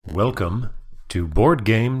Welcome to Board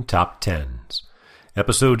Game Top Tens,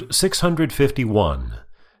 episode 651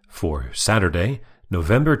 for Saturday,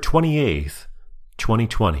 November 28th,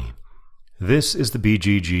 2020. This is the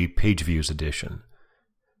BGG Page Views edition.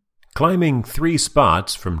 Climbing 3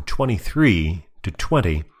 spots from 23 to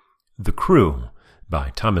 20, The Crew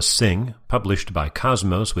by Thomas Singh, published by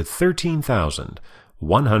Cosmos with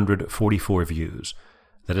 13,144 views.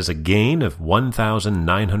 That is a gain of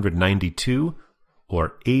 1,992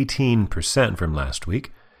 or 18% from last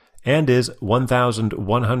week, and is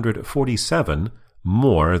 1,147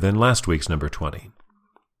 more than last week's number 20.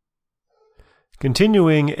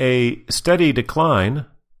 Continuing a steady decline,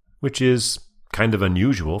 which is kind of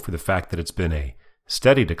unusual for the fact that it's been a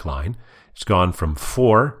steady decline. It's gone from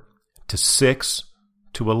 4 to 6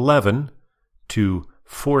 to 11 to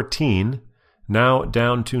 14, now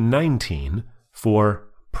down to 19 for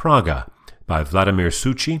Praga by Vladimir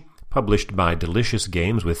Suchy, published by Delicious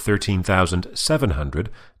Games with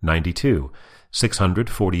 13,792,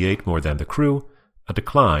 648 more than The Crew, a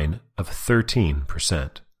decline of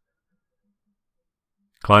 13%.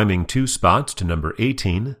 Climbing 2 spots to number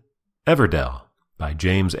 18, Everdell by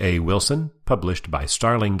James A. Wilson, published by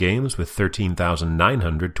Starling Games with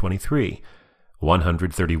 13,923,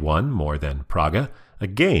 131 more than Praga, a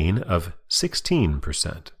gain of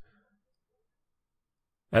 16%.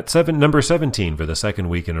 At number 17 for the second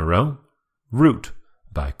week in a row, Root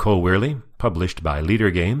by Cole Wehrle, published by Leader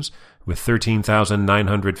Games with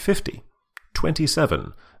 13,950,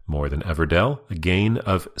 27 more than Everdell, a gain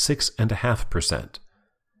of 6.5%.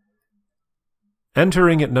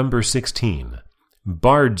 Entering at number 16,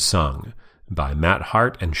 Bard Sung by Matt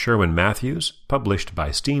Hart and Sherwin Matthews, published by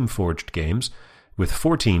Steamforged Games with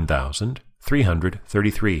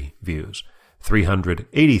 14,333 views.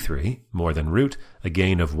 383 more than Root, a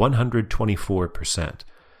gain of 124%.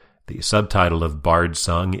 The subtitle of Bard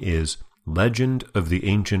Sung is Legend of the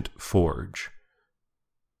Ancient Forge,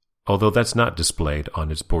 although that's not displayed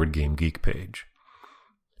on its Board Game Geek page.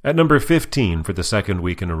 At number 15 for the second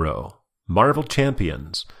week in a row, Marvel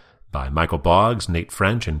Champions by Michael Boggs, Nate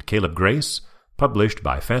French, and Caleb Grace, published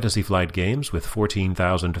by Fantasy Flight Games with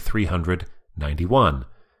 14,391,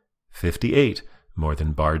 58 more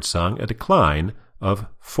than Bard Sung, a decline of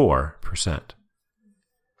 4%.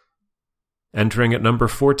 Entering at number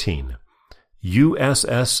 14,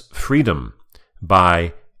 USS Freedom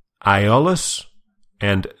by Aeolus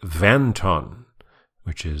and Vanton,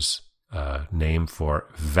 which is a name for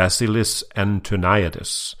Vasilis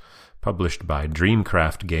Antoniadis, published by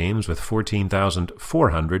Dreamcraft Games with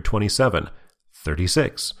 14,427,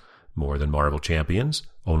 36 more than Marvel Champions,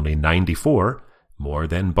 only 94 more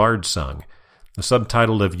than Bard Sung. The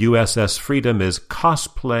subtitle of USS Freedom is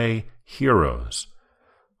Cosplay Heroes,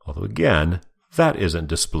 although again, that isn't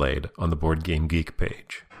displayed on the Board Game Geek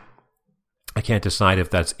page. I can't decide if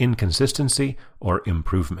that's inconsistency or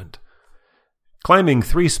improvement. Climbing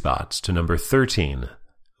 3 spots to number 13,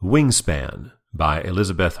 Wingspan by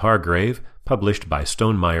Elizabeth Hargrave, published by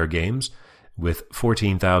Stonemaier Games, with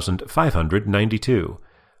 14,592,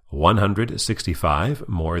 165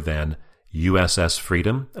 more than USS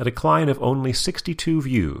Freedom, a decline of only 62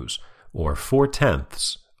 views, or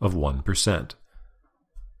 0.4%.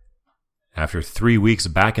 After 3 weeks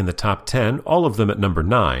back in the top 10, all of them at number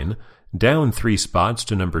 9, down 3 spots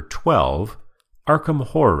to number 12, Arkham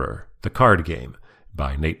Horror, the card game,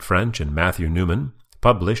 by Nate French and Matthew Newman,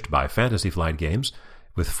 published by Fantasy Flight Games,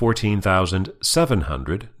 with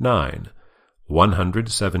 14,709,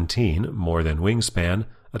 117 more than Wingspan,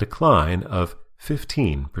 a decline of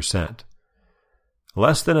 15%.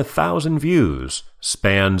 Less than 1,000 views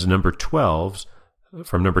spans number 12s,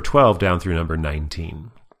 from number 12 down through number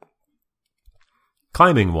 19.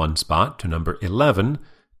 Climbing 1 spot to number 11,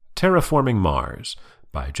 Terraforming Mars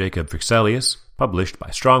by Jacob Vixelius, published by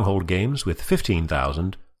Stronghold Games with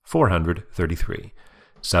 15,433,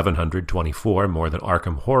 724 more than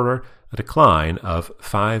Arkham Horror, a decline of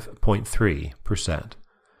 5.3%.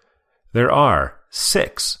 There are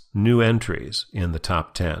 6 new entries in the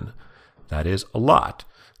top 10. That is a lot.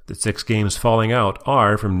 The 6 games falling out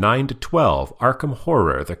are from 9 to 12, Arkham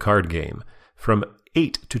Horror, the card game, from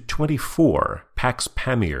 8 to 24, Pax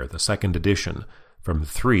Pamir, the second edition, from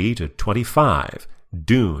 3 to 25,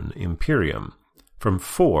 Dune Imperium, from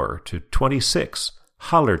 4 to 26,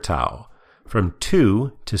 Hallertau, from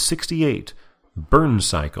 2 to 68, Burn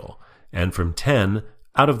Cycle, and from 10,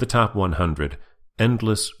 out of the top 100,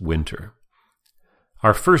 Endless Winter.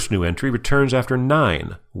 Our first new entry returns after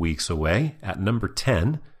 9 weeks away at number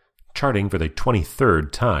 10, charting for the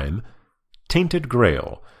 23rd time, Tainted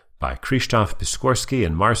Grail by Krzysztof Piskorski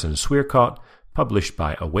and Marcin Swierkot, published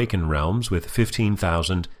by Awaken Realms with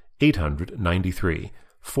 15,000 893,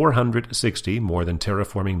 460 more than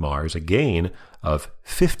Terraforming Mars, a gain of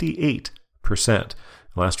 58%.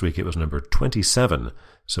 Last week it was number 27,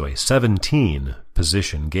 so a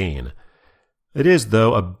 17-position gain. It is,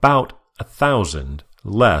 though, about 1,000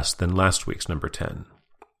 less than last week's number 10.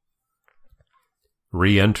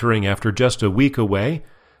 Re-entering after just a week away,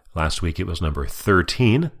 last week it was number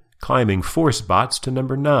 13, climbing 4 spots to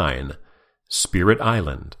number 9, Spirit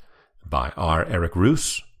Island, by R. Eric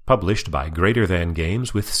Roos, published by Greater Than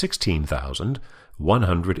Games with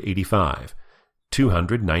 16,185,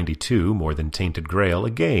 292 more than Tainted Grail, a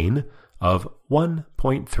gain of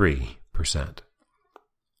 1.3%.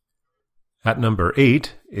 At number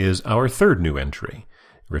 8 is our third new entry,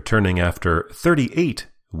 returning after 38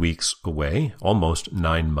 weeks away, almost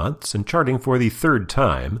 9 months, and charting for the third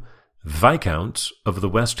time, Viscounts of the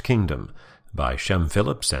West Kingdom, by Shem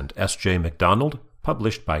Phillips and S.J. McDonald,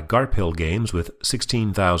 published by Garphill Games with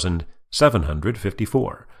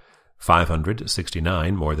 16,754,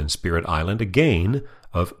 569 more than Spirit Island, a gain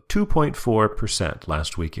of 2.4%.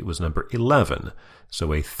 Last week it was number 11,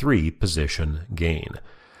 so a 3-position gain.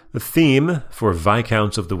 The theme for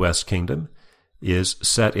Viscounts of the West Kingdom is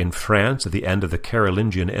set in France at the end of the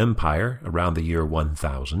Carolingian Empire around the year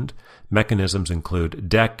 1000. Mechanisms include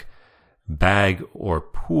deck, bag, or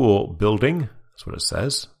pool building, that's what it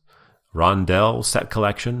says, rondel, set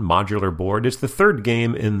collection, modular board. It's the third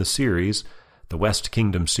game in the series, the West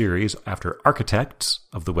Kingdom series, after Architects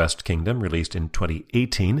of the West Kingdom, released in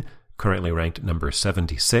 2018, currently ranked number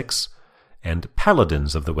 76, and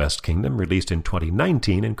Paladins of the West Kingdom, released in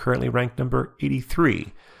 2019 and currently ranked number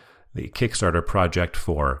 83. The Kickstarter project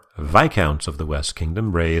for Viscounts of the West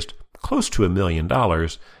Kingdom raised close to $1 million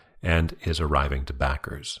and is arriving to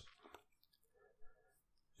backers.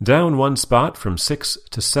 Down 1 spot from 6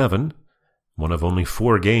 to 7, one of only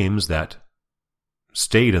 4 games that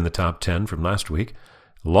stayed in the top 10 from last week,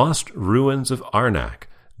 Lost Ruins of Arnak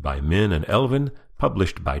by Min and Elvin,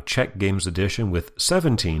 published by Czech Games Edition with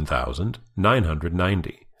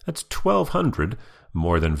 17,990. That's 1,200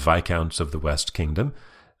 more than Viscounts of the West Kingdom,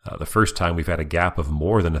 the first time we've had a gap of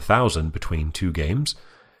more than 1,000 between 2 games,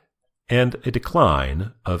 and a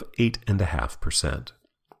decline of 8.5%.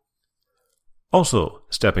 Also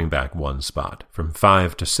stepping back 1 spot from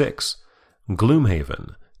 5 to 6,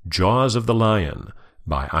 Gloomhaven, Jaws of the Lion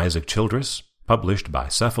by Isaac Childress, published by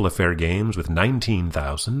Cephalofair Games with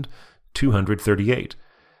 19,238,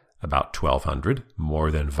 about 1,200 more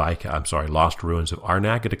than Lost Ruins of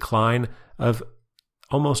Arnak, a decline of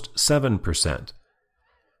almost 7%.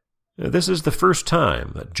 This is the first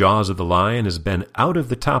time that Jaws of the Lion has been out of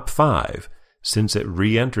the top 5 since it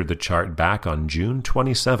re-entered the chart back on June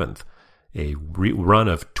 27th, a run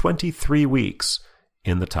of 23 weeks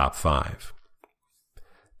in the top 5.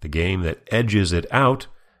 The game that edges it out,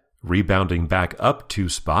 rebounding back up 2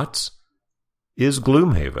 spots, is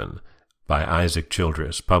Gloomhaven by Isaac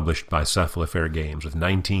Childress, published by Cephalofair Games with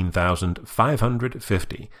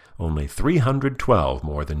 19,550, only 312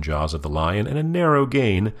 more than Jaws of the Lion, and a narrow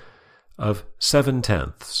gain of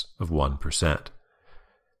 0.7%.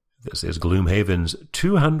 This is Gloomhaven's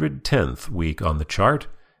 210th week on the chart.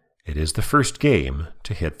 It is the first game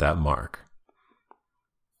to hit that mark.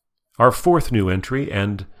 Our fourth new entry,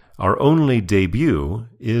 and our only debut,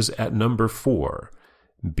 is at number 4,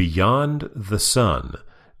 Beyond the Sun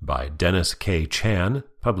by Dennis K. Chan,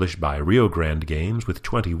 published by Rio Grande Games with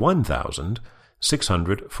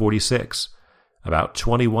 21,646, about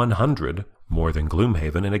 2,100 more than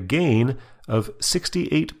Gloomhaven, and a gain of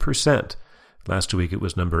 68%. Last week it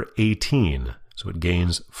was number 18, so it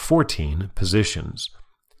gains 14 positions.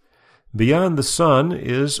 Beyond the Sun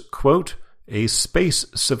is, quote, a space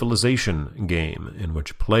civilization game in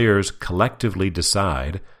which players collectively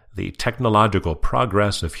decide the technological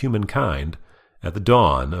progress of humankind at the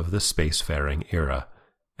dawn of the spacefaring era,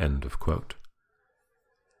 end of quote.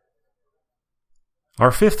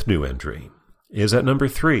 Our fifth new entry is at number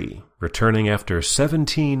 3, returning after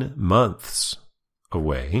 17 months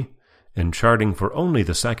away and charting for only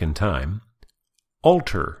the second time,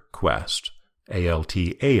 Altar Quest,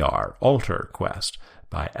 ALTAR, Altar Quest,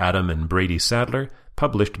 by Adam and Brady Sadler,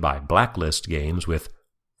 published by Blacklist Games with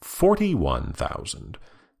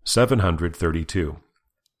 41,732.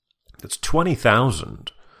 That's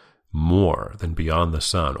 20,000 more than Beyond the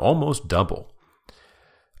Sun, almost double.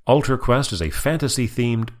 Altar Quest is a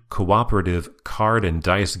fantasy-themed cooperative card and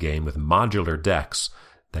dice game with modular decks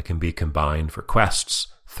that can be combined for quests,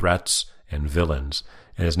 threats, and villains,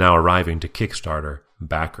 and is now arriving to Kickstarter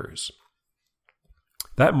backers.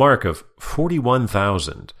 That mark of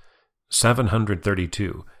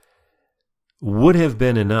 41,732 would have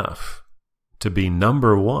been enough to be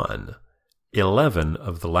number one 11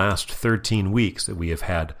 of the last 13 weeks that we have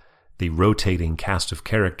had the rotating cast of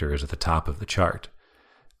characters at the top of the chart.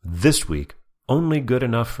 This week, only good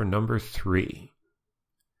enough for number 3.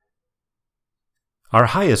 Our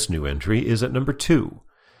highest new entry is at number 2,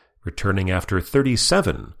 returning after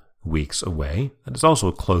 37 weeks away. That is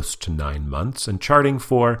also close to 9 months, and charting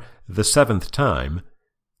for the 7th time,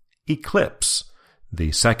 Eclipse,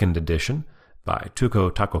 the second edition by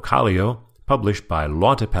Tuco Takokalio, published by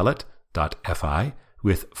Lautapellet.fi,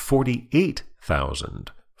 with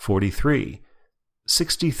 48,043,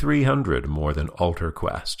 6,300 more than Alter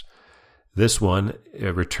Quest. This one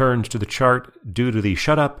returns to the chart due to the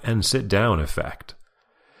shut up and sit down effect.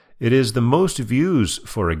 It is the most views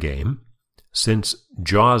for a game since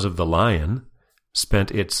Jaws of the Lion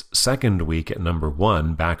spent its second week at number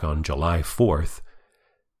 1 back on July 4th.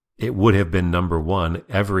 It would have been number 1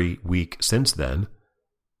 every week since then,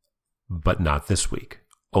 but not this week.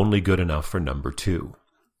 Only good enough for number 2.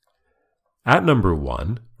 At number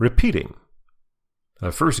 1, repeating.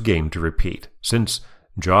 The first game to repeat, since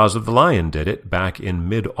Jaws of the Lion did it back in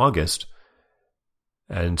mid-August.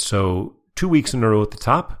 And so 2 weeks in a row at the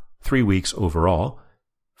top, 3 weeks overall,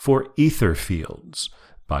 for Etherfields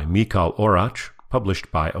by Mikhail Orach,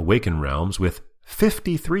 published by Awaken Realms, with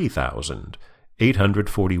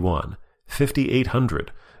 53,841,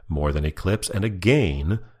 5,800 more than Eclipse, and a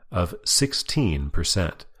gain of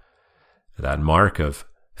 16%. That mark of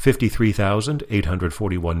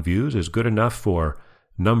 53,841 views is good enough for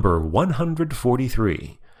number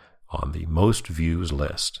 143 on the most views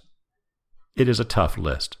list. It is a tough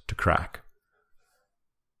list to crack.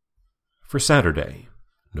 For Saturday,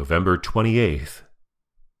 November 28th,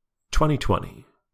 2020.